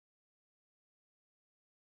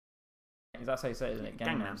That's how you say it, isn't it?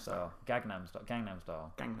 Gangnam Style. Gangnam Style. Gangnam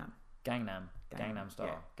Style. Gangnam. Gangnam Style.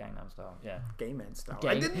 Yeah. Gangnam Style. Yeah. Gay man style. Gay.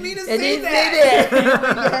 I didn't mean to I say didn't that. say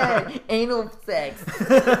that. Yeah. Anal sex.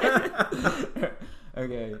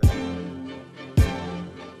 Okay.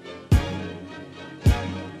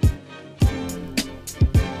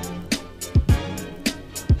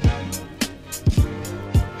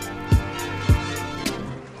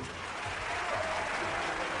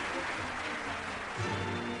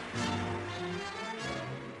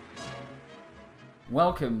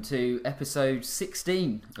 Welcome to episode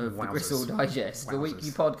 16 of the Gristle Digest, the weekly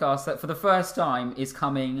podcast that for the first time is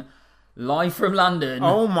coming live from London.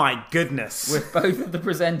 Oh my goodness. With both of the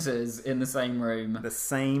presenters in the same room. The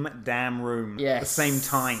same damn room. Yes. The same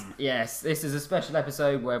time. Yes, this is a special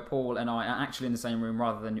episode where Paul and I are actually in the same room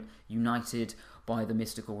rather than united by the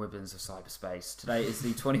mystical ribbons of cyberspace. Today is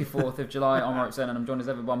the 24th of July. I'm Arup and I'm joined as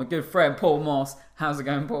ever by my good friend Paul Moss. How's it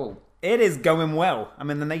going, Paul? It is going well. I'm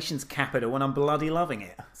in the nation's capital and I'm bloody loving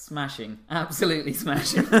it. Smashing. Absolutely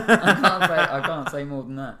smashing. I can't say more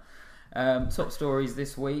than that. Top stories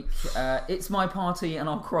this week. It's my party and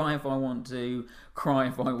I'll cry if I want to. Cry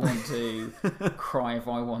if I want to. Cry if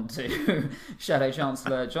I want to. Shadow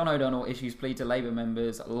Chancellor John O'Donnell issues plea to Labour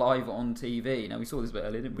members live on TV. Now, we saw this a bit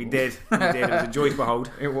earlier, didn't we? We did. It was a joy to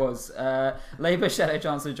behold. It was. Labour Shadow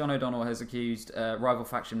Chancellor John O'Donnell has accused rival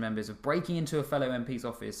faction members of breaking into a fellow MP's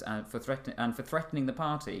office and for threatening the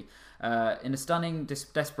party. In a stunning,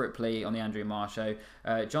 desperate plea on the Andrew Marr Show,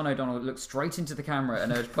 John O'Donnell looked straight into the camera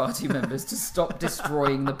and urged party members to stop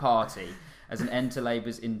destroying the party, as an end to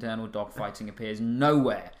Labour's internal dogfighting appears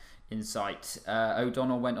nowhere in sight.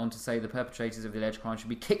 O'Donnell went on to say the perpetrators of the alleged crime should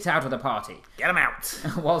be kicked out of the party. Get them out!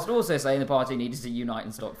 Whilst also saying the party needed to unite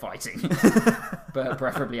and stop fighting. But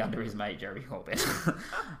preferably under his mate, Jeremy Corbyn.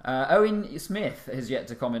 Owen Smith has yet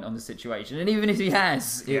to comment on the situation. And even if he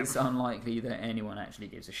has, it's unlikely that anyone actually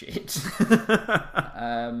gives a shit.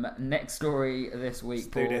 Next story this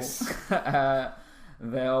week, Paul. Let's do this.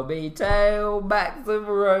 There'll be tailbacks of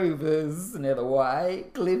rovers near the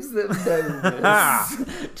white cliffs of Dover.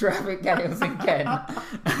 Traffic chaos in Kent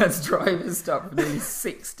as drivers stuck for nearly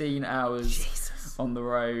 16 hours on the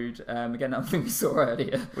road. Again, something we saw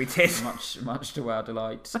earlier. We did. Much to our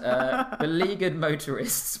delight. Beleaguered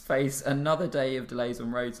motorists face another day of delays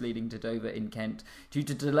on roads leading to Dover in Kent due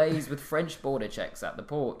to delays with French border checks at the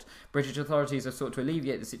port. British authorities have sought to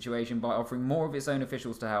alleviate the situation by offering more of its own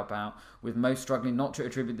officials to help out, with most struggling not to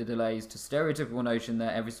attribute the delays to stereotypical notion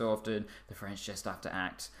that every so often the French just have to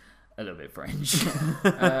act a little bit French.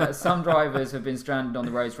 Some drivers have been stranded on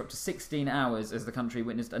the roads for up to 16 hours as the country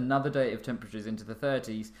witnessed another day of temperatures into the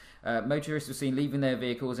 30s. Motorists were seen leaving their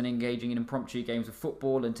vehicles and engaging in impromptu games of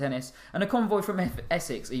football and tennis, and a convoy from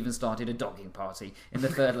Essex even started a dogging party in the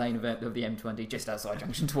third lane of the M20 just outside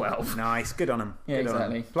Junction 12. Nice, good on them. Yeah, good exactly.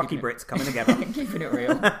 On them. Plucky Brits coming together. Keeping it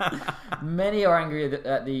real. Many are angry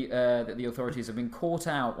that the authorities have been caught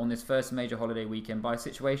out on this first major holiday weekend by a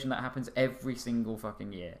situation that happens every single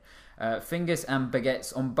fucking year. Fingers and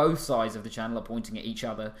baguettes on both sides of the channel are pointing at each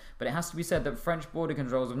other, but it has to be said that French border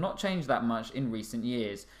controls have not changed that much in recent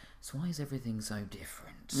years. So why is everything so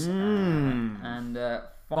different? And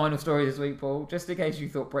final story this week, Paul. Just in case you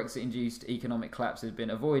thought Brexit-induced economic collapse had been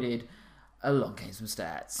avoided, along came some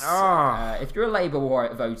stats. If you're a Labour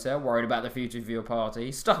voter worried about the future of your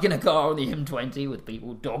party, stuck in a car on the M20 with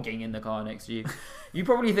people dogging in the car next to you, you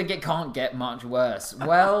probably think it can't get much worse.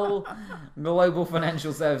 Well, global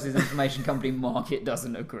financial services information company Market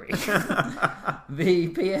doesn't agree. The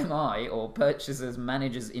PMI, or Purchasers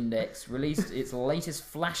Managers Index, released its latest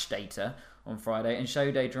flash data on Friday and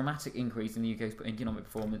showed a dramatic increase in the UK's economic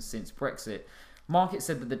performance since Brexit. Market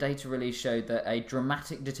said that the data release showed that a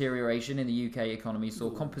dramatic deterioration in the UK economy saw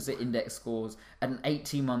composite index scores at an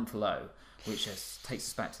 80-month low, which takes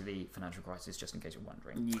us back to the financial crisis, just in case you're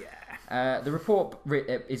wondering. Yeah. The report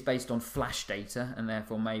is based on flash data and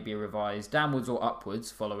therefore may be revised downwards or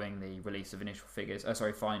upwards following the release of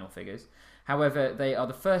final figures. However, they are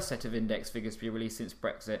the first set of index figures to be released since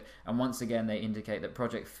Brexit, and once again they indicate that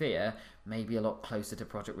Project Fear may be a lot closer to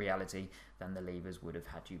Project Reality than the Leavers would have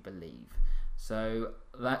had you believe. So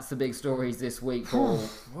that's the big stories this week, Paul.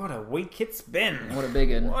 What a week it's been. What a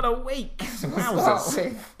big one. What a week. Let's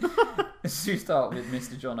start with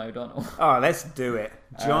Mr. John O'Donnell. Oh, let's do it.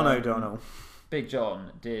 John O'Donnell. Big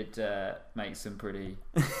John did make some pretty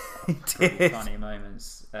did. funny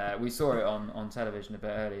moments. We saw it on television a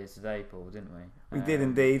bit earlier today, Paul, didn't we? We did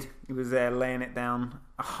indeed. He was there laying it down.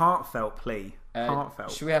 A heartfelt plea.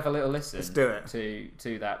 Heartfelt. Should we have a little listen? Let's do it.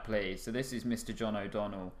 To that plea. So this is Mr. John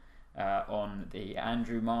O'Donnell on the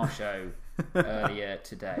Andrew Marr Show earlier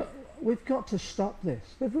today. We've got to stop this.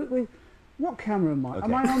 What camera am I? Okay.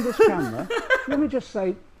 Am I on this camera? Let me just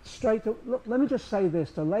say straight up. Look, let me just say this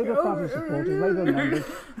to Labour Party supporters, Labour members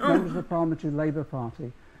of the Parliamentary Labour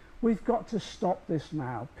Party. We've got to stop this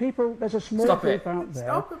now. People, there's a small group out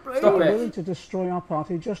there who are willing to destroy our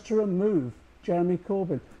party just to remove Jeremy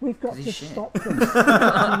Corbyn. We've got to stop them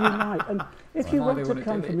and unite. And if you want to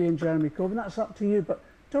come for me and Jeremy Corbyn, that's up to you. But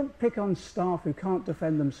don't pick on staff who can't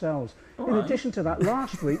defend themselves. In addition to that,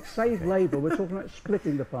 last week, Save Labour, we're talking about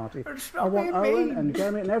splitting the party. I want Owen and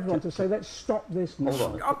Jeremy and everyone to say, let's stop this now.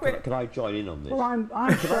 Hold on. Can I join in on this? Well, I'm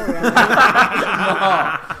sorry.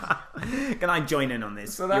 Can I join in on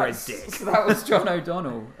this? So You're a dick. So that was John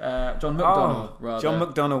O'Donnell. John McDonnell, rather. John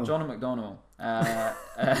McDonnell. John McDonnell.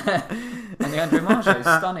 On the Andrew Marr Show.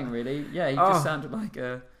 Stunning, really. Yeah, he just sounded like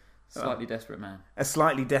a slightly desperate man. A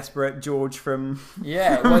slightly desperate George from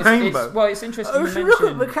Yeah, well, Rainbow. it's interesting you mention... Look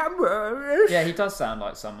at the camera. Yeah, he does sound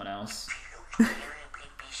like someone else.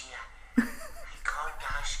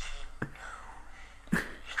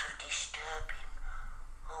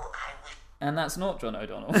 And that's not John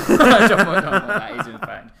O'Donnell. John McDonnell, that is in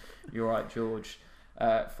fact. You're right, George,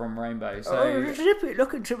 from Rainbow. So, Zip it,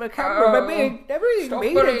 look into the camera. stop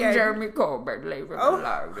bullying Jeremy Corbyn, leave him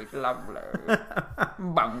alone, he's lovely.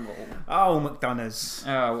 Bungle. Oh, McDonough's.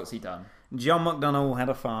 Oh, what's he done? John McDonnell had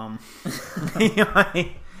a farm.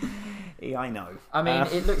 I know. I mean,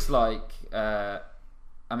 it looks like... I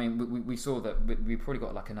mean, we saw that we probably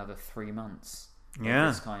got like another 3 months of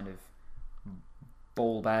this kind of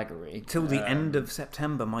ball-baggery. Till the end of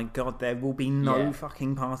September, my God, there will be no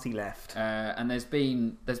fucking party left. And there's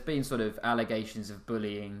been sort of allegations of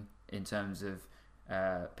bullying in terms of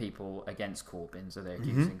people against Corbyn. So they're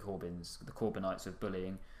accusing the Corbynites of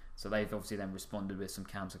bullying. So they've obviously then responded with some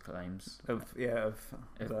counterclaims Of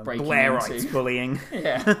breaking Blairites into... bullying.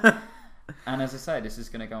 Yeah. And as I say, this is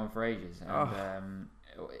going to go on for ages. And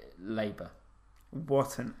Labour.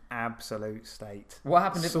 What an absolute state. What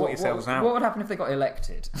happened if Sort yourselves out. What would happen if they got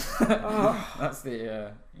elected? That's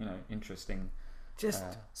the interesting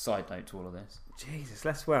side note to all of this. Jesus,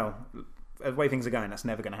 the way things are going, that's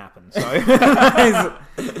never going to happen. So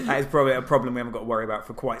that is probably a problem we haven't got to worry about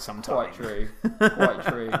for quite some time. Quite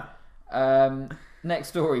true. Next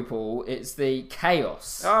story, Paul. It's the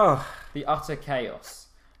chaos. The utter chaos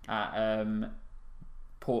at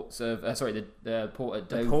ports of the port at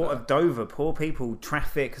Dover. The port of Dover. Poor people.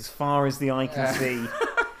 Traffic as far as the eye can see.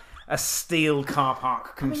 A steel car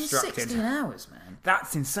park constructed. 16 hours, man.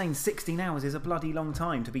 That's insane. 16 hours is a bloody long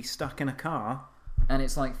time to be stuck in a car. And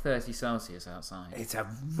it's like 30 Celsius outside. It's a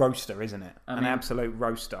roaster, isn't it? An absolute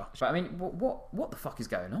roaster. But I mean, what the fuck is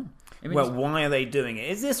going on? I mean, well, why are they doing it?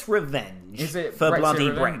 Is this revenge Is it for Brexit bloody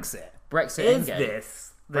revenge? Brexit? Brexit Is endgame?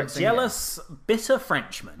 this the Brexit jealous, bitter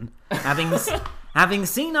Frenchman having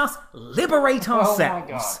seen us liberate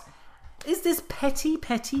ourselves? Is this petty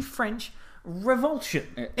French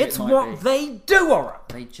revulsion? It's what they do, Arup.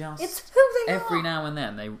 They just... It's who they every are. now and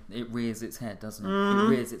then, it rears its head, doesn't it? It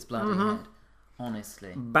rears its bloody head.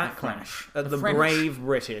 Honestly. Backlash at the French. brave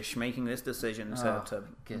British making this decision to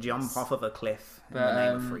jump off of a cliff in the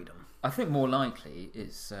name of freedom. I think more likely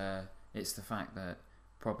it's the fact that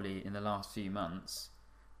probably in the last few months,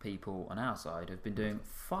 people on our side have been doing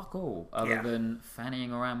fuck all other than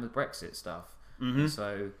fannying around with Brexit stuff.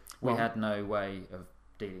 So we had no way of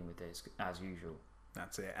dealing with this as usual.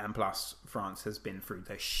 That's it. And plus, France has been through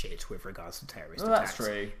the shit with regards to terrorist That's attacks.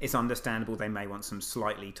 true. It's understandable they may want some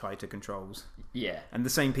slightly tighter controls. Yeah. And the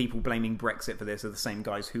same people blaming Brexit for this are the same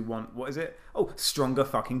guys who want, what is it? Oh, stronger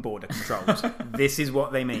fucking border controls. This is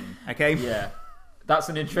what they mean, okay? Yeah. That's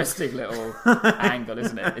an interesting little angle,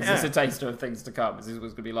 isn't it? Is this a taster of things to come? Is this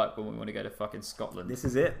what's going to be like when we want to go to fucking Scotland? This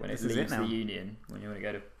is it. When this it is leaves it now. the Union. When you want to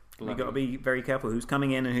go to... You've got to be very careful who's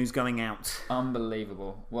coming in and who's going out.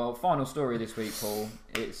 Unbelievable. Well, final story this week, Paul.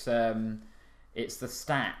 It's the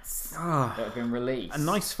stats that have been released. A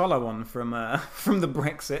nice follow-on from the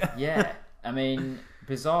Brexit. Yeah, I mean,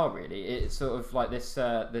 bizarre, really. It's sort of like this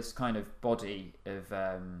kind of body of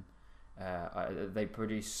they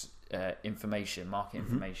produce information, market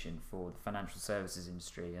information for the financial services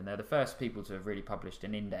industry, and they're the first people to have really published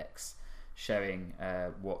an index showing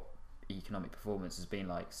what economic performance has been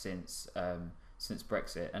like since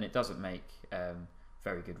Brexit, and it doesn't make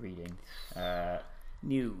very good reading.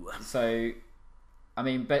 New. So, I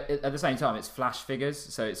mean, but at the same time, it's flash figures,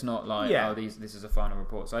 so it's not like this is a final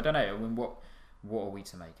report. So I don't know. I mean, what are we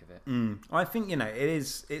to make of it? I think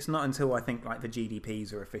it's not until I think like the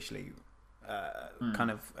GDPs are officially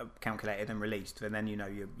kind of calculated and released, and then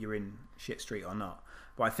you're in shit street or not.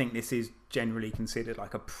 But I think this is generally considered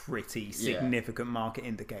like a pretty significant market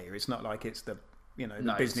indicator. It's not like it's the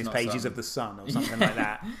business pages of the Sun or something like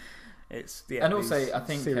that. It's and also I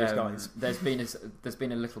think serious guys. there's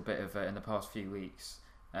been a little bit of in the past few weeks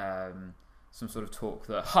some sort of talk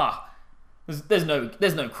that there's no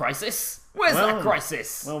crisis. Where's that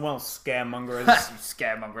crisis? Well, scaremongers,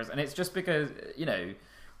 scaremongers, and it's just because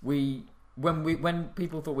when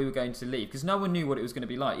people thought we were going to leave, because no one knew what it was going to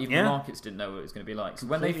be like. Even the markets didn't know what it was going to be like. So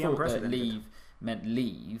when they thought that leave meant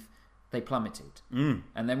leave, they plummeted.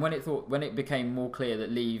 And then when it became more clear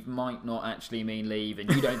that leave might not actually mean leave,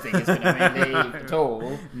 and you don't think it's going to mean leave at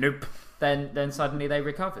all, nope. Then suddenly they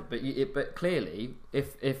recovered. But clearly,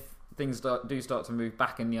 if things do start to move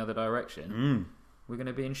back in the other direction, we're going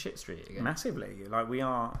to be in shit street again. Massively. Like, we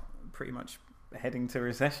are pretty much heading to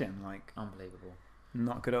recession. Like, unbelievable.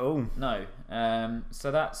 Not good at all. No.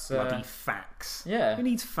 So that's bloody facts. Yeah. Who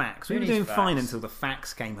needs facts? We were doing fine until the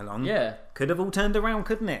facts came along. Yeah. Could have all turned around,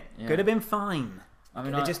 couldn't it? Yeah. Could have been fine. I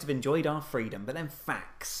mean, could have just have enjoyed our freedom, but then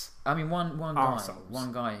facts. I mean, one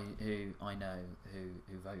guy who I know who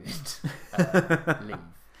voted leave.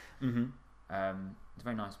 Mm-hmm. He's a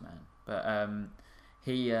very nice man, but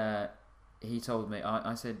he told me.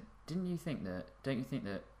 I said, don't you think that?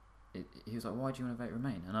 He was like, why do you want to vote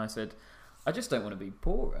Remain? And I said, I just don't want to be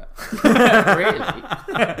poorer.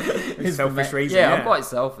 Really, selfish reason. Yeah, I'm quite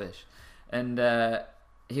selfish. And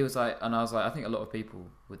he was like, and I was like, I think a lot of people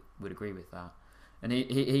would agree with that. And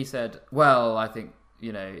he said, well, I think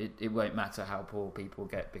it won't matter how poor people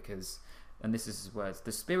get because, and this is his words,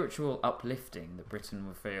 the spiritual uplifting that Britain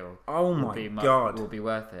will feel. Oh my God, will be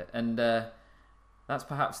worth it. And that's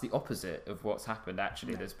perhaps the opposite of what's happened.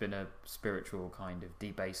 Actually, there's been a spiritual kind of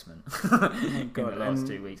debasement in the last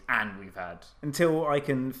 2 weeks, and we've had until I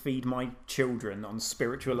can feed my children on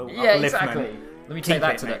spiritual upliftment. Yeah, exactly. Let me take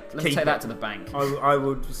that to the bank. I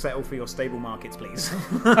would settle for your stable markets, please.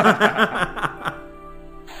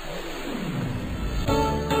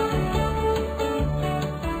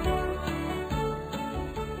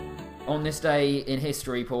 On this day in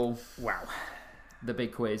history, Paul. Wow. The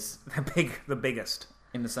big quiz. The biggest.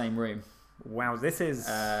 In the same room. Wow, this is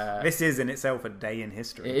in itself a day in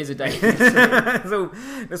history. It is a day in history.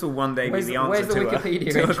 This will one day be the answer where's the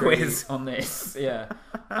Wikipedia to a entry quiz on this. Yeah.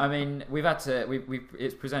 I mean,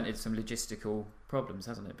 it's presented some logistical problems,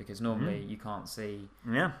 hasn't it? Because normally you can't see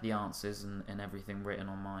the answers and everything written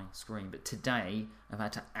on my screen. But today I've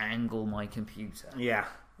had to angle my computer. Yeah.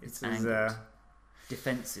 It's angled.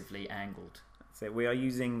 Defensively angled. So we are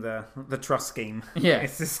using the truss scheme. Yeah.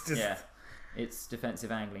 It's just yeah. It's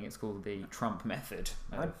defensive angling. It's called the Trump method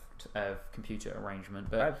of computer arrangement.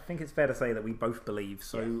 But I think it's fair to say that we both believe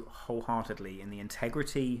so wholeheartedly in the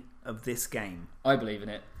integrity of this game. I believe in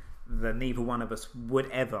it. That neither one of us would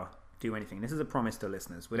ever do anything. This is a promise to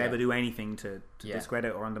listeners. Would ever do anything to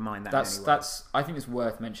discredit or undermine that. That's. I think it's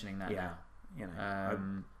worth mentioning that now. You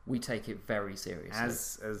know, we take it very seriously.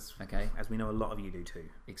 As we know a lot of you do too.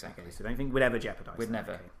 Exactly. Okay, so don't think we'd ever jeopardise. We'd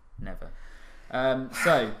never.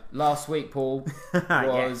 So last week, Paul,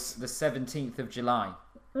 was the 17th of July.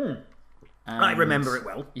 I remember it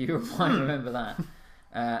well. You might remember that.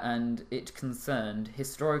 And it concerned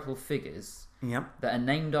historical figures that are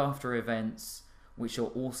named after events which are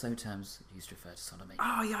also terms used to refer to sodomy.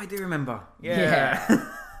 Oh yeah, I do remember. Yeah.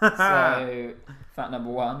 So fact number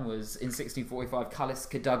one was in 1645, Cullis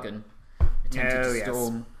Cadogan attempted to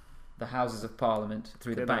storm the Houses of Parliament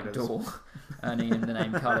through the back door, earning him the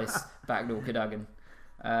name Cullis Backdoor Cadogan.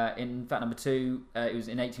 In fact number two, it was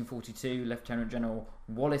in 1842, Lieutenant General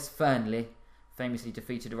Wallace Fernley famously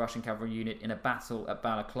defeated a Russian cavalry unit in a battle at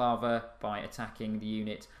Balaclava by attacking the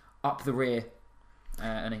unit up the rear,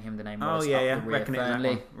 earning him the name Wallace up the rear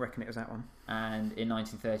Fernley. Reckon it was that one. And in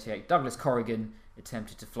 1938, Douglas Corrigan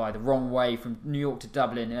attempted to fly the wrong way from New York to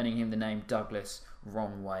Dublin, earning him the name Douglas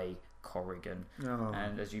Wrong Way Corrigan.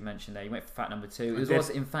 And as you mentioned there, you went for fact number two. It was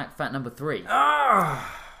in fact fact number three.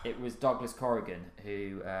 It was Douglas Corrigan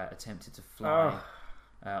who attempted to fly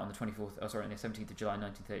on the 17th of July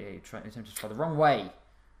 1938. Attempted to fly the wrong way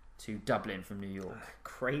to Dublin from New York.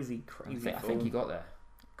 Crazy. I think he got there.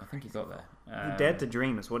 He dared to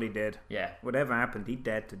dream. That's what he did. Yeah. Whatever happened, he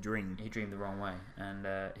dared to dream. He dreamed the wrong way, and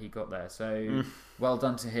he got there. So well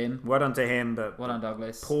done to him. Well done to him, but well done,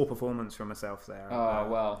 Douglas. Poor performance from myself there. Oh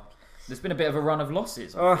well, there's been a bit of a run of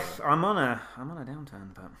losses. I'm on a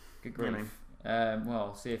downturn, but good grief.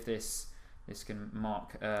 Well, see if this can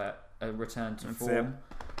mark a return to form.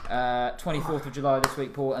 24th of July this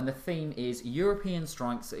week, Paul, and the theme is European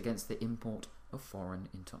strikes against the import of foreign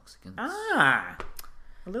intoxicants.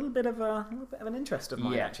 A little bit of an interest of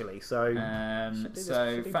mine, actually. So, fact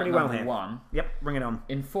pretty well number here. One. Yep, bring it on.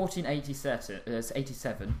 In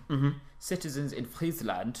 1487, citizens in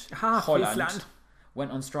Friesland, Holland,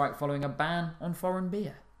 went on strike following a ban on foreign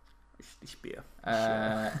beer. This beer.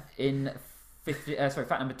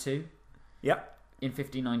 Fact number 2. Yep. In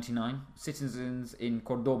 1599, citizens in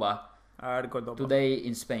Cordoba, Cordoba. today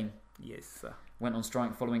in Spain, Yes, sir. went on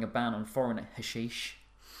strike following a ban on foreign hashish.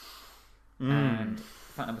 And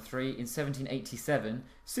fact number 3, in 1787,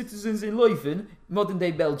 citizens in Leuven, modern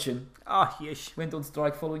day Belgium, Yes. went on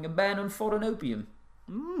strike following a ban on foreign opium.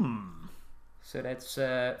 Mm. So that's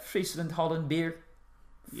Friesland Holland beer,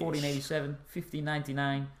 1487,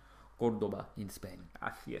 1599, Cordoba in Spain.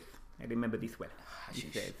 Yes. I remember this well.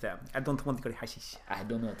 Hashish. I don't want to go hashish. I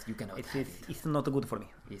don't know. You cannot have it. It's not good for me.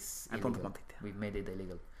 It's I illegal. don't want it. We've made it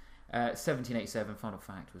illegal. 1787, final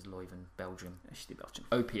fact, was Leuven, Belgium.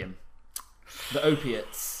 Opium. The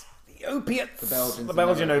opiates. The opiates. The Belgians. The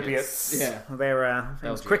Belgian opiates. Yeah. They're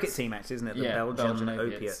Belgians. cricket team, actually, isn't it? The Yeah, Belgian Belgian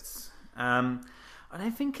opiates. I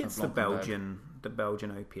don't think it's the Belgian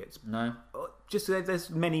opiates. No. Just there's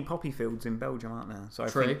many poppy fields in Belgium, aren't there? So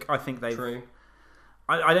True. I think they've. True.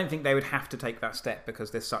 I don't think they would have to take that step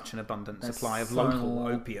because there's such an abundant supply of local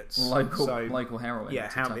opiates. Local heroin.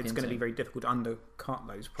 Yeah, it's going to be very difficult to undercut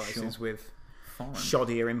those prices with foreign.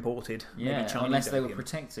 shoddy or imported. Yeah, maybe Chinese unless they were opium.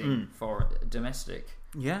 protecting for domestic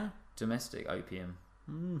opium.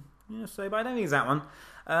 Yeah, so but I don't think it's that one.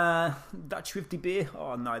 Dutch with the beer.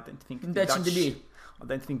 Oh no, I don't think the Dutch with the beer. I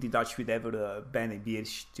don't think the Dutch would ever ban a beer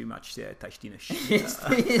too much tastiness.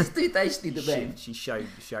 It's too tasty to ban. She showed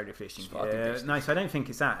refreshing. Tasty. No, so I don't think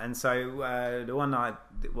it's that. And so the one what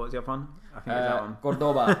was the other one? I think it's that one.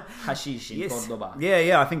 Cordoba, hashish in Cordoba.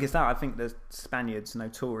 Yeah, I think it's that. I think the Spaniards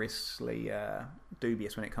notoriously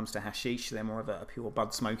dubious when it comes to hashish. They're more of a pure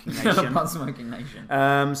bud smoking nation. Bud smoking nation. So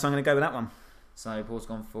I'm going to go with that one. So Paul's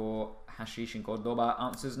gone for hashish in Cordoba.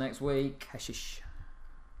 Answers next week. Hashish.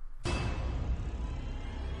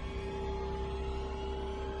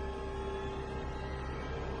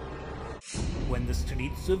 When the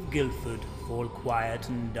streets of Guildford fall quiet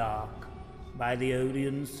and dark, by the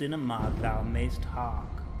Odeon cinema thou mayst hark.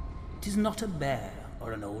 'Tis not a bear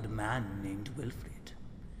or an old man named Wilfrid.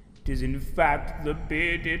 'Tis in fact the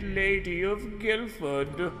bearded lady of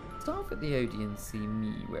Guildford. Staff at the Odeon see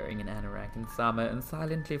me wearing an anorak in summer and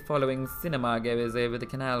silently following cinema goers over the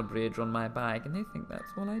canal bridge on my bike, and they think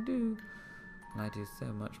that's all I do. And I do so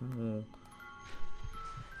much more.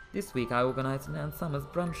 This week I organised an Ann Summers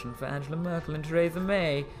bruncheon for Angela Merkel and Theresa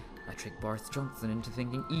May. I tricked Boris Johnson into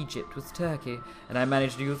thinking Egypt was Turkey, and I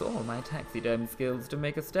managed to use all my taxidermy skills to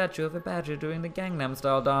make a statue of a badger doing the Gangnam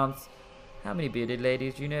Style dance. How many bearded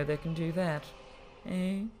ladies do you know that can do that?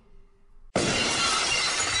 Eh?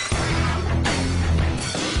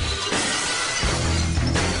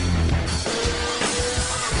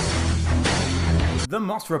 The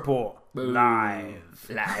Moss Report. Live.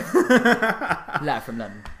 Live from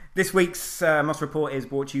London. This week's Moss Report is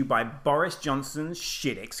brought to you by Boris Johnson's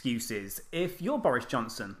Shit Excuses. If you're Boris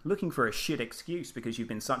Johnson, looking for a shit excuse because you've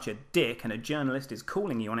been such a dick and a journalist is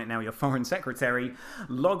calling you on it now your foreign secretary,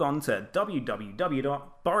 log on to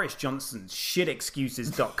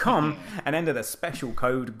www.borisjohnsonshitexcuses.com and enter the special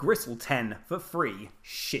code GRISTLE10 for free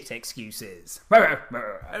shit excuses. Out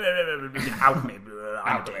me.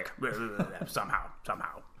 I'm a dick. Somehow.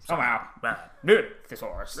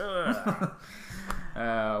 Thesaurus.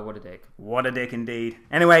 What a dick. What a dick indeed.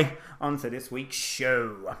 Anyway, on to this week's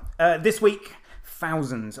show. This week,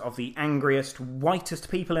 thousands of the angriest, whitest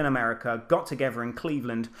people in America got together in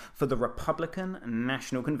Cleveland for the Republican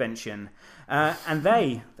National Convention. And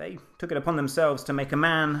they took it upon themselves to make a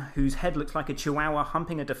man whose head looks like a chihuahua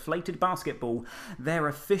humping a deflated basketball their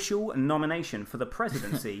official nomination for the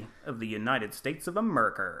presidency of the United States of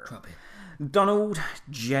America. Trumpy. Donald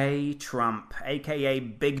J. Trump, a.k.a.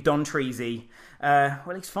 Big Don Treasy.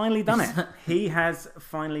 Well, he's finally done it. He has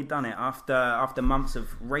finally done it after months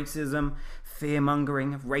of racism,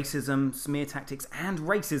 fear-mongering, racism, smear tactics, and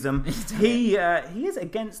racism. He is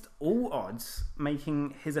against all odds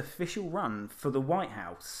making his official run for the White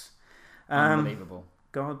House. Unbelievable.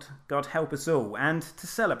 God help us all. And to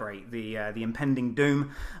celebrate the impending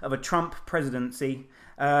doom of a Trump presidency,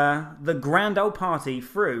 the Grand Old Party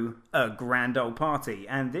threw a Grand Old Party,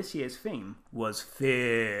 and this year's theme was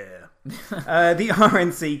fear. The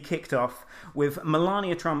RNC kicked off with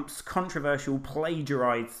Melania Trump's controversial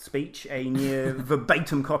plagiarized speech, a near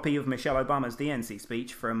verbatim copy of Michelle Obama's DNC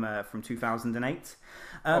speech from 2008.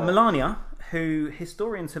 Melania, who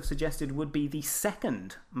historians have suggested would be the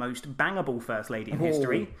second most bangable First Lady in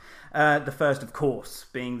history. The first, of course,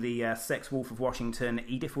 being the sex wolf of Washington,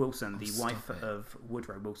 Edith Wilson, the wife of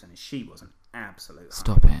Woodrow Wilson. She was an absolute...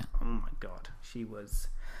 Stop it. Oh my God. She was...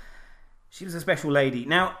 She was a special lady.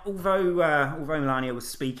 Now, although Melania was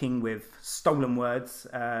speaking with stolen words,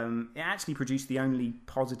 it actually produced the only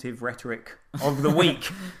positive rhetoric of the week.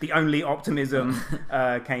 The only optimism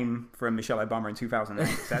came from Michelle Obama in 2008.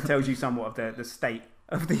 So that tells you somewhat of the state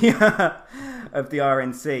of the of the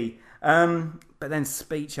RNC. But then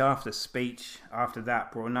speech after speech after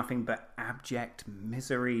that brought nothing but abject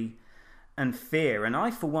misery and fear. And I,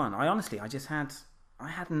 for one, I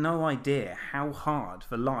had no idea how hard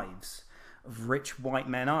the lives of rich white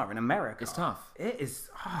men are in America. It's tough. It is.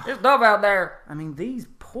 It's tough out there. I mean, these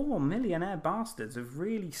poor millionaire bastards have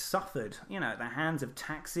really suffered, at the hands of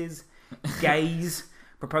taxes, gays,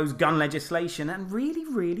 proposed gun legislation, and really,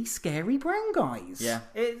 really scary brown guys. Yeah.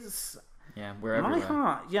 We're everywhere. My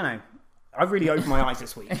heart, I really opened my eyes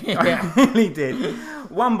this week. Yeah. I really did.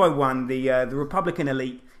 One by one, the Republican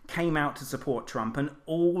elite came out to support Trump, and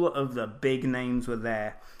all of the big names were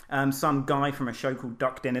there. Some guy from a show called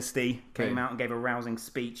Duck Dynasty came out and gave a rousing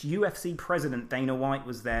speech. UFC president Dana White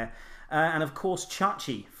was there. And of course,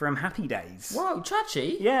 Chachi from Happy Days. Whoa,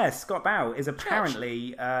 Chachi? Yeah, Scott Bauer is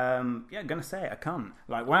apparently, going to say it, a cunt.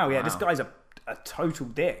 Like, wow, this guy's a total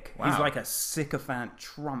dick. Wow. He's like a sycophant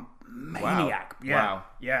Trump maniac. Wow. Yeah. Wow.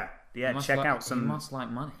 Yeah. Yeah, He must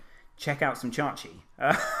like money. Check out some Chachi.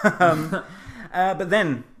 But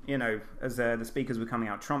then, as the speakers were coming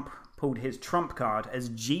out, Trump pulled his Trump card as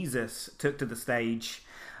Jesus took to the stage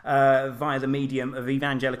via the medium of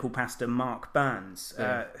evangelical pastor Mark Burns,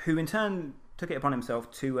 who in turn took it upon himself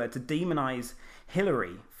to demonize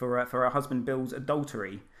Hillary for her husband Bill's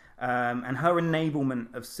adultery and her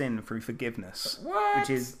enablement of sin through forgiveness, which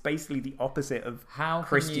is basically the opposite of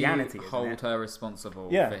Christianity. How can you hold her responsible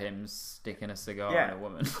for him sticking a cigar in a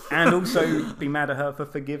woman? And also be mad at her for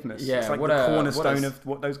forgiveness. Yeah, it's like the cornerstone of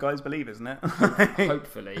what those guys believe, isn't it?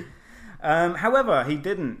 Hopefully. However, he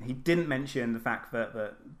didn't mention the fact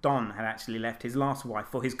that Don had actually left his last wife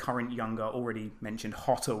for his current younger, already mentioned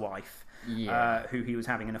hotter wife, who he was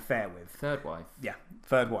having an affair with. Third wife. Yeah,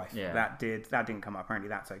 third wife. Yeah. That didn't come up. Apparently,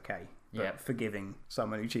 that's okay. But forgiving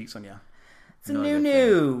someone who cheats on you, it's a Not a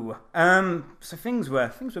new. good So things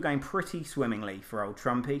were going pretty swimmingly for old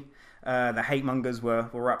Trumpy. The hate mongers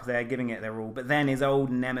were up there giving it their all, but then his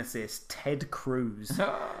old nemesis Ted Cruz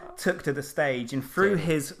took to the stage and threw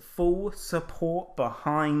his full support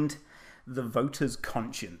behind the voter's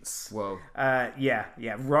conscience. Whoa.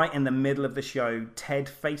 Right in the middle of the show, Ted,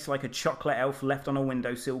 faced like a chocolate elf left on a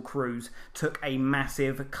windowsill, Cruz took a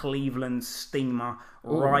massive Cleveland steamer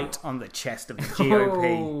right on the chest of the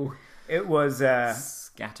GOP. It was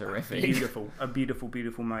scatterific. a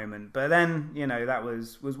beautiful moment. But then, that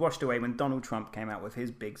was washed away when Donald Trump came out with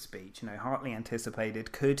his big speech. Hotly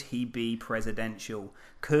anticipated. Could he be presidential?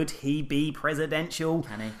 Can he?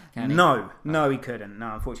 No, he couldn't.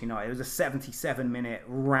 No, unfortunately not. It was a 77-minute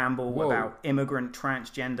ramble about immigrant,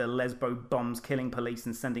 transgender, lesbo bombs, killing police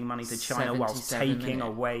and sending money to China whilst taking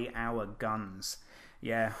away our guns.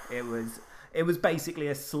 Yeah, it was basically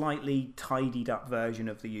a slightly tidied up version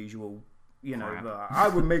of the usual, I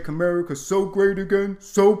would make America so great again,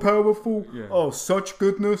 so powerful, such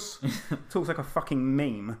goodness. Talks like a fucking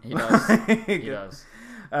meme. He does. He does.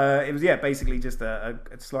 It was, basically just a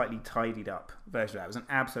slightly tidied up version of that. It was an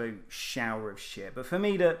absolute shower of shit. But for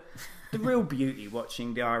me, the real beauty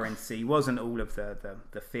watching the RNC wasn't all of the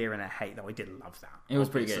fear and the hate, though I did love that. It was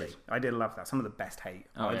pretty good. I did love that. Some of the best hate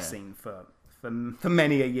I've seen for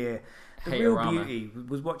many a year. The real beauty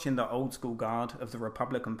was watching the old school guard of the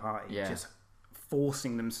Republican Party just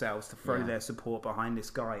forcing themselves to throw their support behind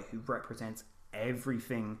this guy who represents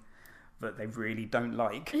everything that they really don't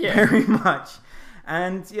like very much.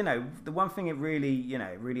 And, the one thing it really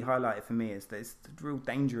highlighted for me is that it's the real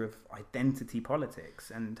danger of identity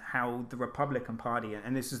politics and how the Republican Party,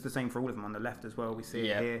 and this is the same for all of them on the left as well, we see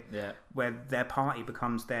it here, where their party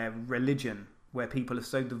becomes their religion, where people are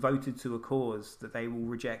so devoted to a cause that they will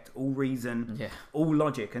reject all reason, all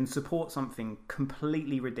logic, and support something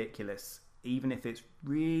completely ridiculous, even if it's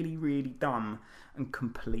really, really dumb and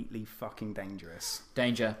completely fucking dangerous.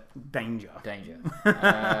 Danger.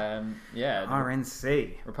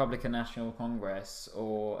 RNC, Republican National Congress,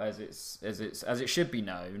 or as it should be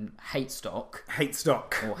known, hate stock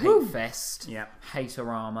or hate fest,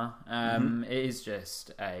 haterama. It is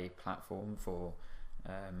just a platform for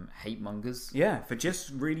hate mongers. For just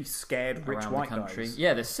really scared rich white guys.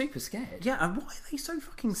 Yeah, they're super scared. Yeah, and why are they so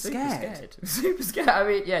fucking scared? Super scared. I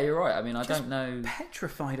mean, yeah, you're right. I mean, I don't know.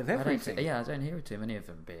 Petrified of everything. I don't hear too many of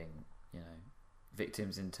them being,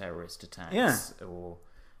 victims in terrorist attacks or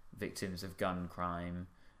victims of gun crime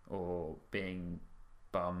or being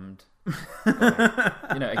bummed,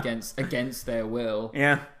 against their will.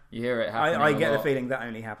 Yeah. You hear it happening. I get a the lot. feeling that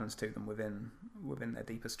only happens to them within their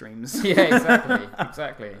deeper streams. Yeah,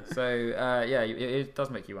 exactly. So it does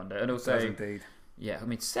make you wonder, and also, Does indeed. Yeah, I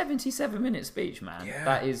mean, 77-minute speech, man. Yeah.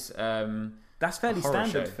 That is That's fairly a horror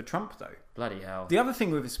standard show. for Trump, though. Bloody hell. The other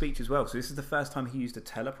thing with his speech as well. So this is the first time he used a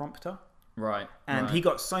teleprompter. Right. And right. he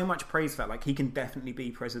got so much praise for that. Like, he can definitely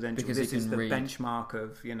be presidential. Because this he is can the read. benchmark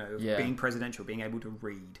of, being presidential, being able to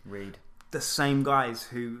read. The same guys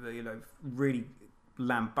who, really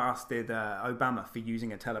lambasted Obama for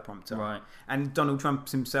using a teleprompter. Right. And Donald Trump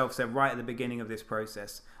himself said right at the beginning of this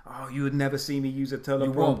process, "Oh, you would never see me use a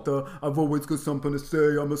teleprompter. I've always got something to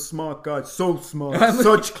say. I'm a smart guy. So smart.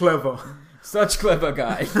 Such clever. Such clever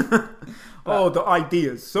guy." The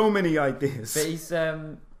ideas. So many ideas. But he's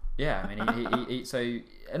yeah, I mean, he so,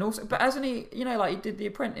 and also, but hasn't he, he did The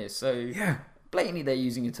Apprentice, so Yeah. blatantly they're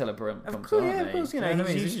using a teleprompter, Of course, aren't yeah, they? of course, Do you know what I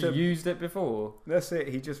mean? he's He's used to- used it before. That's it.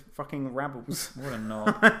 He just fucking rabbles. What a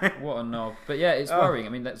knob. What a knob. But yeah, it's worrying. I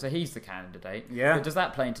mean, so he's the candidate. Yeah. But does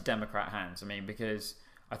that play into Democrat hands? I mean, because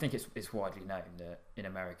I think it's widely known that in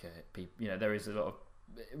America, people, there is a lot of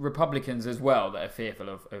Republicans as well that are fearful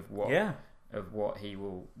of what Yeah. of what he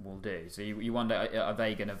will do. So you wonder, are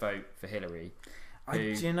they going to vote for Hillary? Do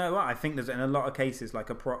you know what? I think there's in a lot of cases like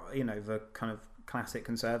the kind of classic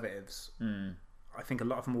conservatives. I think a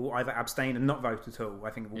lot of them will either abstain and not vote at all. I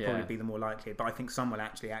think it will probably be the more likely. But I think some will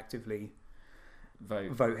actually actively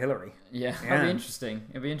vote Hillary. Yeah, that'd be interesting.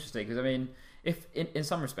 It'd be interesting because I mean, if in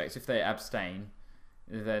some respects, if they abstain,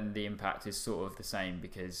 then the impact is sort of the same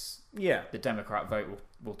because the Democrat vote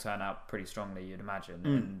will turn out pretty strongly, you'd imagine,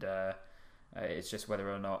 and it's just whether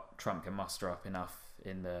or not Trump can muster up enough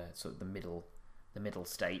in the sort of the middle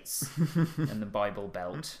states and the Bible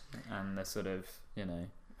Belt and the sort of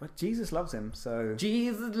But Jesus loves him, so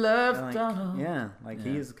Jesus loves Donald.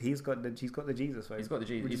 He's got the Jesus vote. He's got the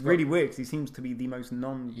Jesus. Which is really weird because he seems to be the most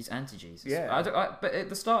He's anti-Jesus. Yeah. But at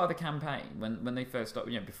the start of the campaign, when they first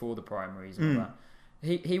started, before the primaries and all that,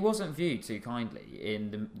 he wasn't viewed too kindly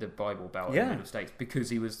in the Bible Belt in the Middle States because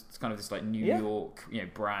he was kind of this like New York,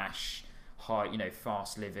 brash, high,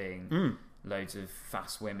 fast living. Loads of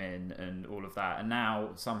fast women and all of that, and now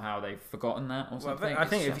somehow they've forgotten that or something. I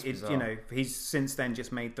think he's since then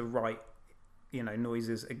just made the right,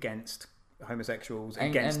 noises against homosexuals,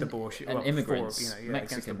 against abortion, and immigrants,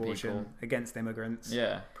 against abortion, people. against immigrants.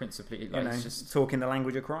 Yeah, principally, just talking the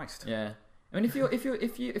language of Christ. Yeah, I mean, if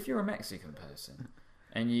you're a Mexican person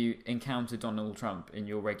and you encounter Donald Trump in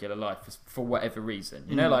your regular life for whatever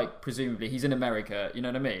reason, like presumably he's in America, you know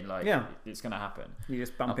what I mean? Like, it's going to happen. You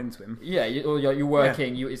just bump into him. Yeah, or you're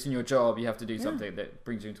working, it's in your job, you have to do something that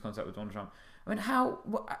brings you into contact with Donald Trump. I mean,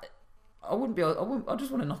 I wouldn't be able, I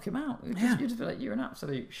just want to knock him out. You'd just be like, you're an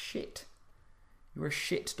absolute shit. You're a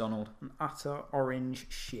shit, Donald. An utter orange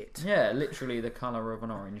shit. Yeah, literally the colour of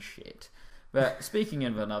an orange shit. But speaking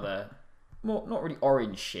of another, not really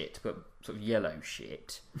orange shit, but sort of yellow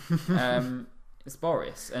shit, it's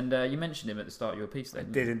Boris. And you mentioned him at the start of your piece there. I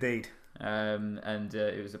did indeed. And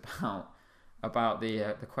it was about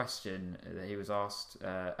the question that he was asked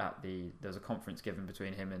there was a conference given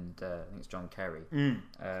between him and I think it's John Kerry.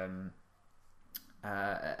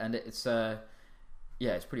 And it's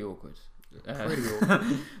it's pretty awkward. Pretty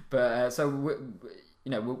awkward. But so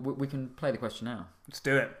we can play the question now. Let's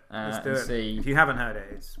do it. Let's do it. See, if you haven't heard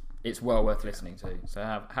it, it's well worth listening to. So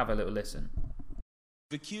have a little listen.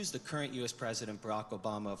 Accused the current U.S. President Barack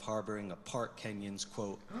Obama of harboring a part Kenyan's,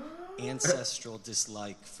 quote, ancestral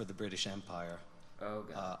dislike for the British Empire,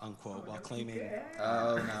 unquote, while claiming,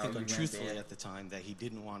 I think untruthfully at the time, that he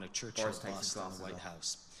didn't want a Churchill bust in the White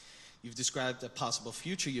House. You've described a possible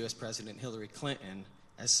future U.S. President Hillary Clinton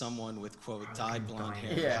as someone with, quote, dyed blonde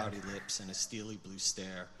hair, pouty lips, and a steely blue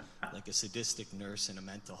stare, like a sadistic nurse in a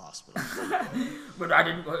mental hospital. But I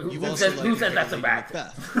didn't. Who said that's a fact?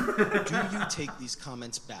 Do you take these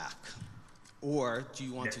comments back, or do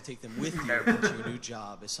you want to take them with you into your new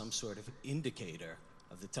job as some sort of indicator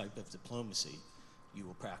of the type of diplomacy you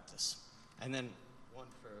will practice? And then one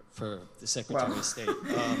for the Secretary of State.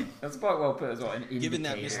 That's quite well put as well. Given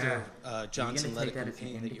that Mr. Johnson led a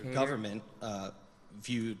campaign that your government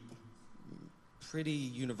viewed pretty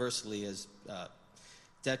universally as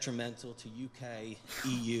detrimental to UK,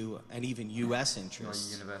 EU, and even US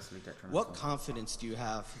interests. What confidence do you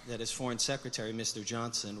have that as Foreign Secretary, Mr.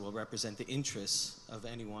 Johnson will represent the interests of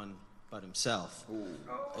anyone but himself?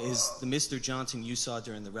 Is the Mr. Johnson you saw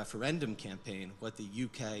during the referendum campaign what the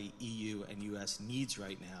UK, EU, and US needs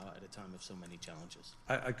right now at a time of so many challenges?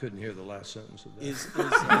 I couldn't hear the last sentence of that. Is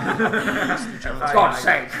Mr. Johnson, God's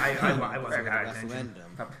sake, I wasn't a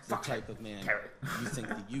referendum, the type of man you think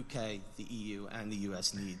the UK, the EU, and the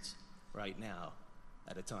US needs right now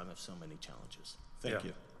at a time of so many challenges. Thank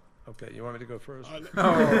you. Okay, you want me to go first?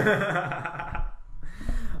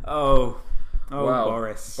 Oh, Wow.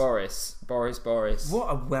 Boris. Boris. What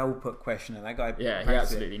a well put question, and that guy. Yeah, he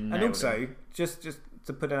absolutely nailed And also, it. just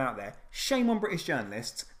to put it out there, shame on British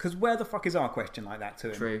journalists, because where the fuck is our question like that to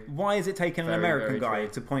him? True. Why is it taking an Very, American very guy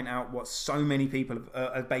true. to point out what so many people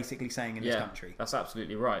are basically saying in this country? That's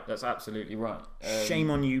absolutely right. Shame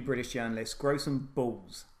on you, British journalists. Grow some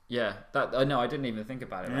balls. Yeah, no, I didn't even think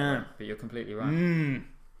about it that Yeah. way, but you're completely right.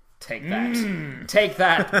 Take that. Take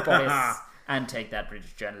that, Boris. And take that,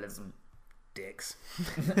 British journalism. Dicks.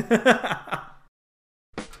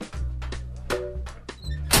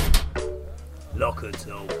 Locker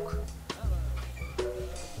talk.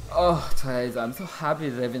 Oh, Theresa, I'm so happy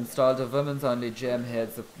they've installed a women's-only gym here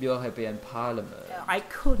at the European Parliament. I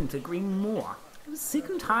couldn't agree more. I was sick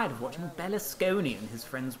and tired of watching Berlusconi and his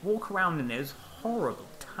friends walk around in those horrible,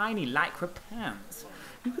 tiny lycra pants.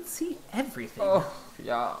 You could see everything. Oh,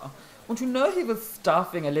 yeah. And you know he was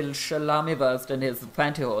stuffing a little salami-wurst in his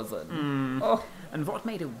pantyhosen. Oh. And what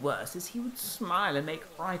made it worse is he would smile and make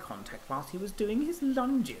eye contact whilst he was doing his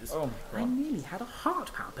lunges. Oh, my I God. nearly had a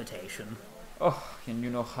heart palpitation. Oh, and you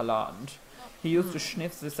know Holland. He used to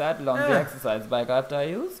sniff the saddle on the exercise bike after I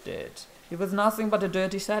used it. He was nothing but a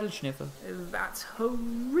dirty saddle sniffer. That's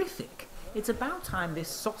horrific. It's about time this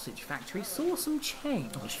sausage factory saw some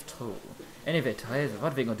change. Too. Anyway, Theresa,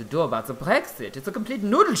 what are we going to do about the Brexit? It's a complete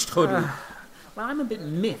noodle-strudel. Well, I'm a bit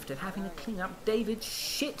miffed at having to clean up David's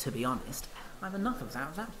shit, to be honest. I've enough of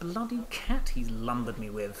that bloody cat he's lumbered me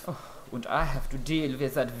with. And I have to deal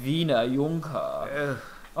with that Wiener Juncker.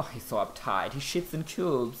 Oh, he's so uptight. He shits in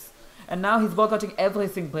cubes. And now he's boycotting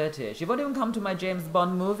everything British. He won't even come to my James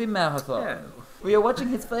Bond movie marathon. We are watching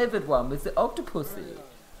his favourite one with the octopusy.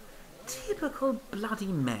 Typical bloody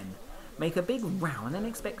men. Make a big row and then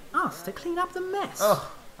expect us to clean up the mess.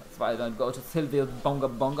 Oh, that's why I don't go to Sylvia's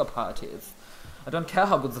bonga parties. I don't care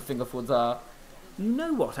how good the finger foods are. You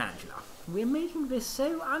know what, Angela? We're making this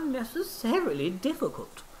so unnecessarily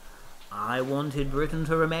difficult. I wanted Britain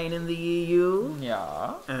to remain in the EU.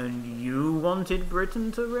 Yeah. And you wanted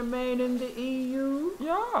Britain to remain in the EU.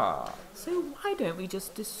 Yeah. So why don't we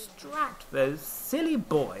just distract those silly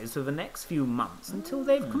boys for the next few months until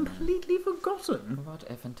they've completely forgotten? What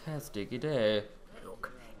a fantastic idea.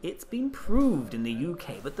 Look, it's been proved in the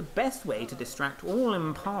UK that the best way to distract all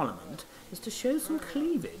in Parliament is to show some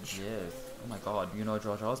cleavage. Yes. Oh my God, you know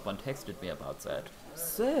George Osborne texted me about that.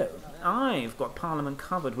 So, I've got Parliament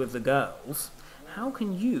covered with the girls. How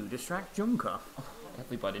can you distract Juncker?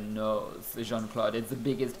 Everybody knows Jean-Claude is the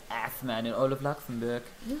biggest ass man in all of Luxembourg.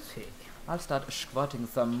 Is he? I'll start squatting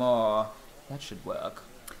some more. That should work.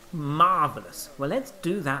 Marvellous. Well, let's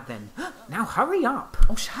do that then. Now hurry up.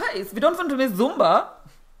 Oh, scheiße, we don't want to miss Zumba.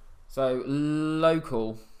 So,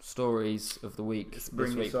 local stories of the week this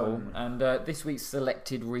bring week, us Paul. on. And this week's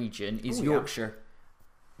selected region is Yorkshire.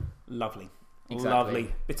 Lovely. Exactly.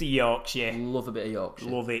 Lovely. Bit of Yorkshire. Love a bit of Yorkshire.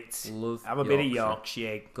 Love it. Love Have a bit of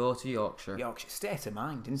Yorkshire. Go to Yorkshire. Yorkshire. State of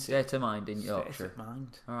mind, isn't it? State of mind in State Yorkshire. of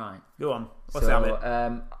mind. All right. Go on. What's that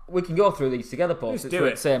bit? We can go through these together, Paul. Let's Since do we're it.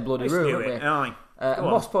 in the same bloody Let's room, do aren't we? it. Aye. Go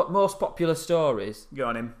on. Most popular stories Go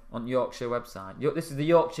on him. on Yorkshire website. This is the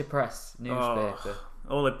Yorkshire Press newspaper.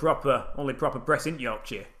 All the proper press in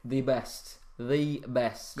Yorkshire. The best.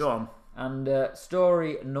 Go on. And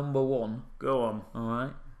story number 1. Go on. All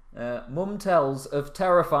right. Mum tells of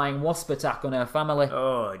terrifying wasp attack on her family.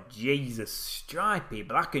 Oh, Jesus. Stripy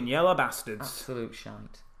black and yellow bastards. Absolute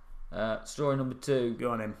shite. Story number 2.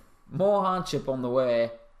 Go on him. More hardship on the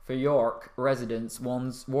way for York residents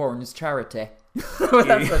warns charity.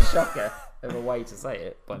 That's a shocker of a way to say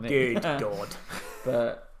it by me. Good God.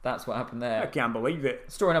 But that's what happened I there. can't believe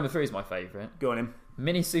it. Story number 3 is my favourite. Go on him.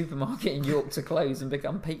 Mini supermarket in York to close and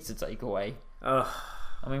become pizza takeaway. Ugh.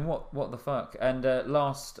 I mean, what the fuck? And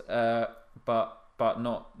last, but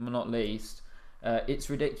not least, it's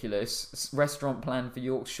ridiculous. Restaurant plan for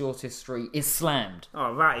York's shortest street is slammed.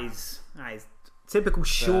 Oh, that is typical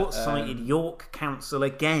short-sighted York Council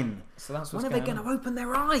again. So that's when what's are they going going on. to open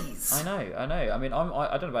their eyes? I know. I mean,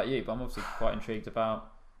 I don't know about you, but I'm obviously quite intrigued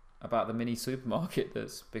about the mini supermarket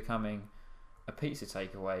that's becoming a pizza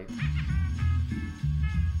takeaway.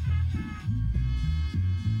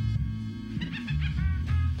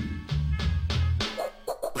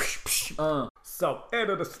 So, head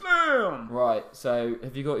of the slam! Right, so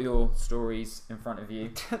have you got your stories in front of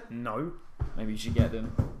you? No. Maybe you should get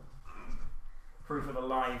them. Proof of a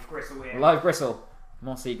live gristle here. Live Bristle.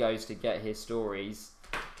 Mossy goes to get his stories.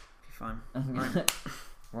 Fine.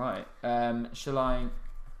 Right. Shall I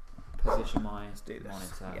position my do this.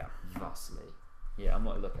 monitor Yeah. thusly? Yeah, I'm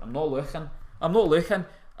not looking. I'm not looking.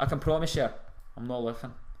 I can promise you, I'm not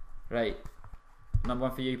looking. Right, number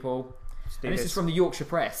one for you, Paul. And this is from the Yorkshire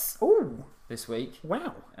Press. Ooh, this week.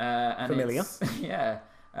 Wow, and familiar. Yeah.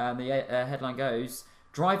 And the headline goes: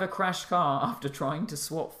 driver crashed car after trying to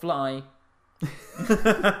swat fly.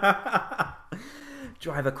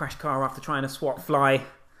 Driver crashed car after trying to swat fly.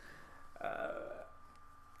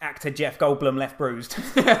 Actor Jeff Goldblum left bruised.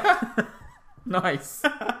 Nice.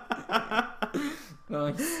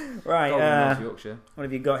 Nice. Right. Yorkshire. What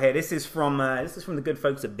have you got here? This is from the good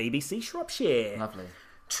folks at BBC Shropshire. Lovely.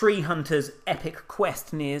 Tree hunter's epic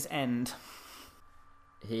quest nears end.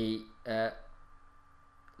 He,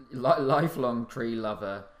 lifelong tree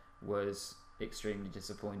lover, was extremely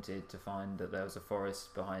disappointed to find that there was a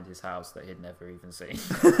forest behind his house that he'd never even seen.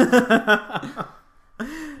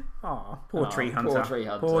 Poor tree hunter. Poor tree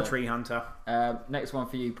hunter. Poor tree hunter. Next one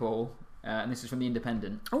for you, Paul. And this is from The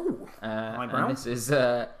Independent. Oh, and this is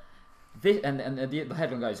the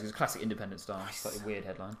headline goes, it's a classic Independent style, Nice. Slightly weird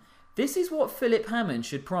headline. This is what Philip Hammond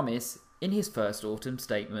should promise in his first autumn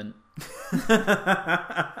statement.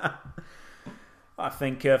 I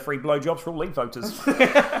think free blowjobs for all Leave voters.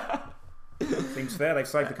 Seems fair. They've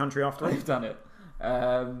saved the country after all. They've done it.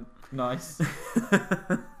 Nice.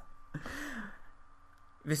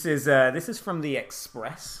 This is from the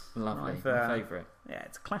Express. Lovely. I've, My favourite. Yeah,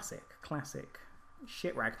 it's classic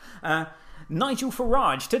shit rag. Nigel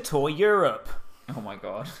Farage to tour Europe. Oh my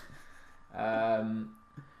god.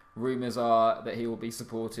 Rumours are that he will be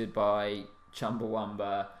supported by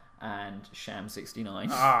Chumbawamba and Sham 69.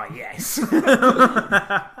 Ah, yes.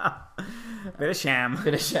 Bit of sham.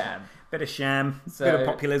 Bit of sham. Bit of sham. So, bit of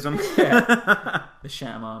populism. Yeah. The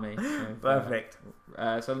Sham Army. Perfect.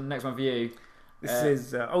 So the next one for you. This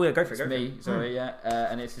is... oh, yeah, go for it. It's me, sorry, yeah.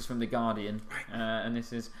 And this is from The Guardian. And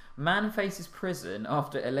this is... Man faces prison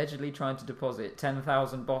after allegedly trying to deposit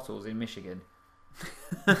 10,000 bottles in Michigan.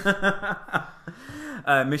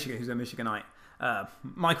 Michigan, who's a Michiganite.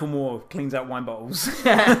 Michael Moore cleans out wine bottles.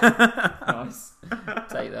 Nice.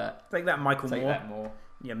 Take that. Take that, Michael Take Moore. that more.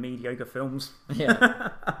 Yeah, mediocre films. Yeah.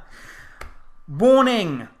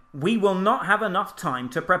 Warning! We will not have enough time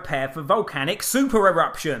to prepare for volcanic super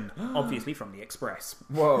eruption. Obviously from the Express.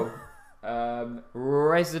 Whoa.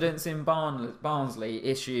 Residents in Barnsley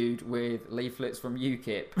issued with leaflets from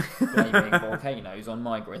UKIP blaming volcanoes on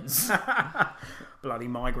migrants. Bloody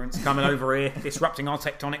migrants coming over here, disrupting our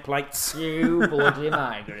tectonic plates. You bloody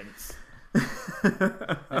migrants.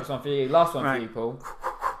 Next one for you. Last one for you, Paul.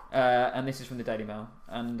 And this is from the Daily Mail.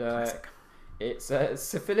 And it's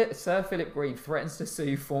Sir Philip Green threatens to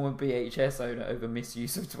sue former BHS owner over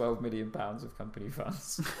misuse of £12 million of company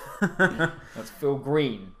funds. That's Phil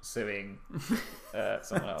Green suing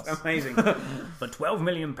someone else. That's amazing. For £12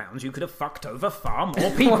 million, you could have fucked over far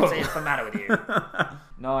more people. What is the matter with you?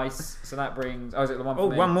 Nice. So that brings... Oh, is it the one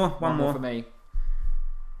for me? One more for me.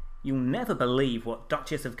 You'll never believe what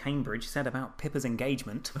Duchess of Cambridge said about Pippa's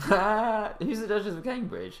engagement. Who's the Duchess of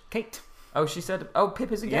Cambridge? Kate. Oh, she said... Oh,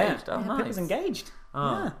 Pippa's engaged. Yeah, Nice. Pippa's engaged.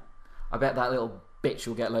 Oh. Yeah. I bet that little bitch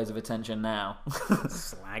will get loads of attention now.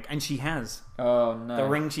 Slag. And she has. Oh, no. The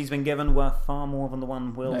ring she's been given worth far more than the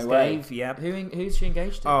one Will's gave. Yep. Who's she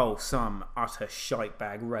engaged to? Oh, some utter shite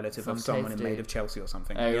bag relative Some of someone tafty. in Maid of Chelsea or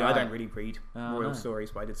something. Oh, yeah, right. I don't really read royal no.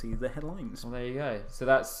 stories, but I did see the headlines. Well, there you go. So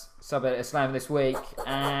that's Subedit Slam this week,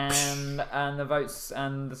 and the votes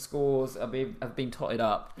and the scores have been totted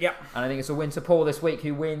up. Yep. And I think it's a win to Paul this week,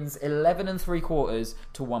 who wins 11 3/4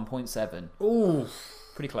 to 1.7. Ooh,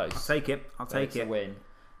 pretty close. I'll take it. I'll take it. A win.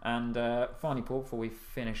 And finally, Paul, before we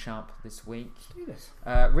finish up this week, do this.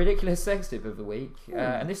 Ridiculous sex tip of the week,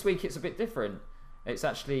 and this week it's a bit different. It's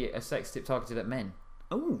actually a sex tip targeted at men.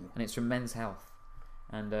 Ooh. And it's from Men's Health.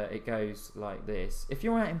 And it goes like this. If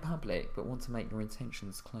you're out in public but want to make your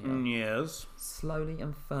intentions clear, yes, slowly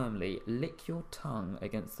and firmly lick your tongue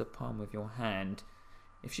against the palm of your hand.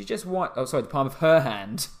 If she just the palm of her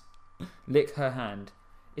hand. Lick her hand.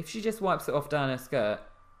 If she just wipes it off down her skirt,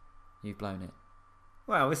 you've blown it.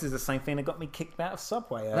 Well, this is the same thing that got me kicked out of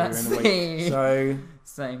Subway earlier That's in the week. So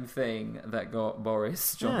same thing that got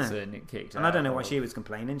Boris Johnson kicked out. And I don't know why she was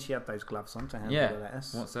complaining. She had those gloves on to handle the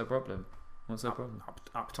lettuce. What's her problem?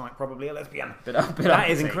 Uptight, probably a lesbian. That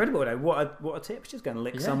is incredible, though. What a tip! She's going to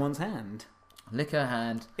lick someone's hand. Lick her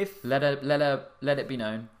hand. Let it be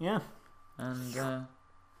known. Yeah. And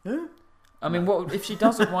I mean, what if she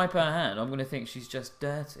doesn't wipe her hand? I'm going to think she's just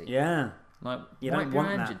dirty. Yeah. Like you wipe don't your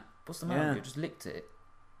want hand. that. What's the matter? You just licked it.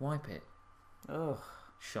 Wipe it. Oh,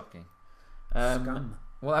 shocking. Scum.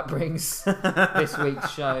 Well, that brings this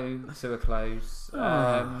week's show to a close.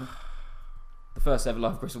 The First ever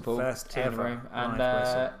live Gristle Paul. First Two in a ever row. And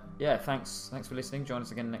live yeah, thanks for listening. Join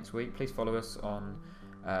us again next week. Please follow us on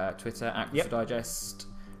Twitter at Gristle Digest.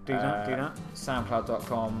 Do that.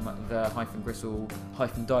 SoundCloud.com, the -gristle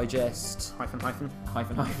 -digest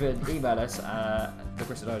email us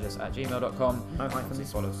thegrisseldigest@gmail.com.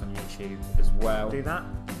 Please follow us on YouTube as well. Do that.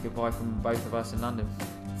 Goodbye from both of us in London.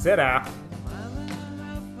 Sit out.